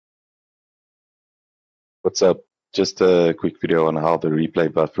What's up? Just a quick video on how the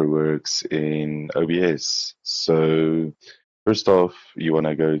replay buffer works in OBS. So first off, you want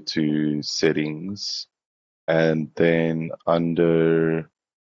to go to settings and then under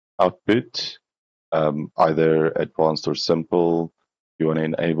output, either advanced or simple, you want to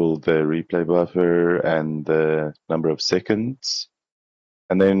enable the replay buffer and the number of seconds.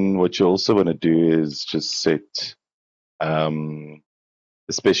 And then what you also want to do is just set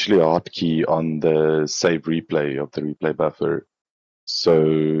especially a hotkey on the save replay of the replay buffer.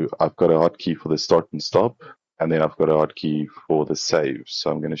 So I've got a hotkey for the start and stop, and then I've got a hotkey for the save.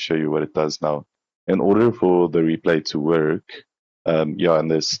 So I'm going to show you what it does now. In order for the replay to work, and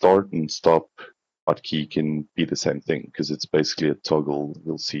the start and stop hotkey can be the same thing because it's basically a toggle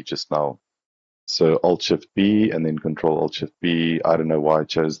you'll see just now. So Alt Shift B and then Control Alt Shift B. I don't know why I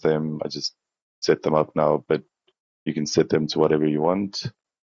chose them. I just set them up now, but you can set them to whatever you want.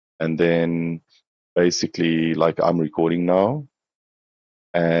 And then basically, like I'm recording now,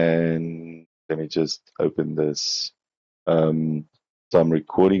 and let me just open this. So I'm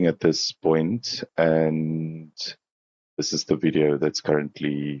recording at this point, and this is the video that's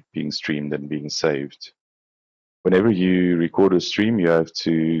currently being streamed and being saved. Whenever you record a stream, you have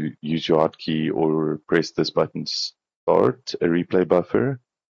to use your hotkey or press this button to start a replay buffer.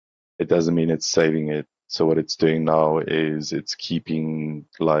 It doesn't mean it's saving it. So what it's doing now is it's keeping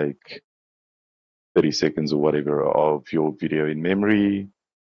like 30 seconds or whatever of your video in memory.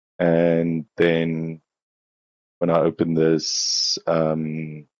 And then when I open this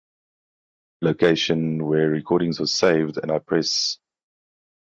location where recordings are saved and I press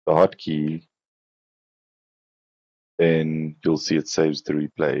the hotkey, then you'll see it saves the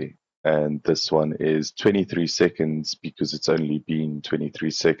replay. And this one is 23 seconds because it's only been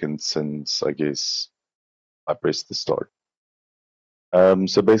 23 seconds since, I guess, I pressed the start.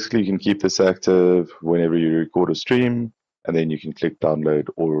 So basically you can keep this active whenever you record a stream, and then you can click download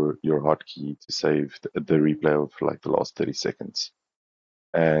or your hotkey to save the replay of like the last 30 seconds.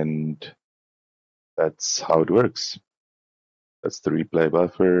 And that's how it works. That's the replay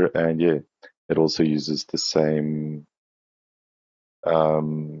buffer. And yeah, it also uses the same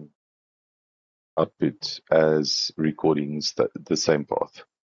output as recordings, the same path.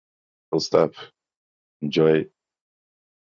 Cool stuff. Enjoy.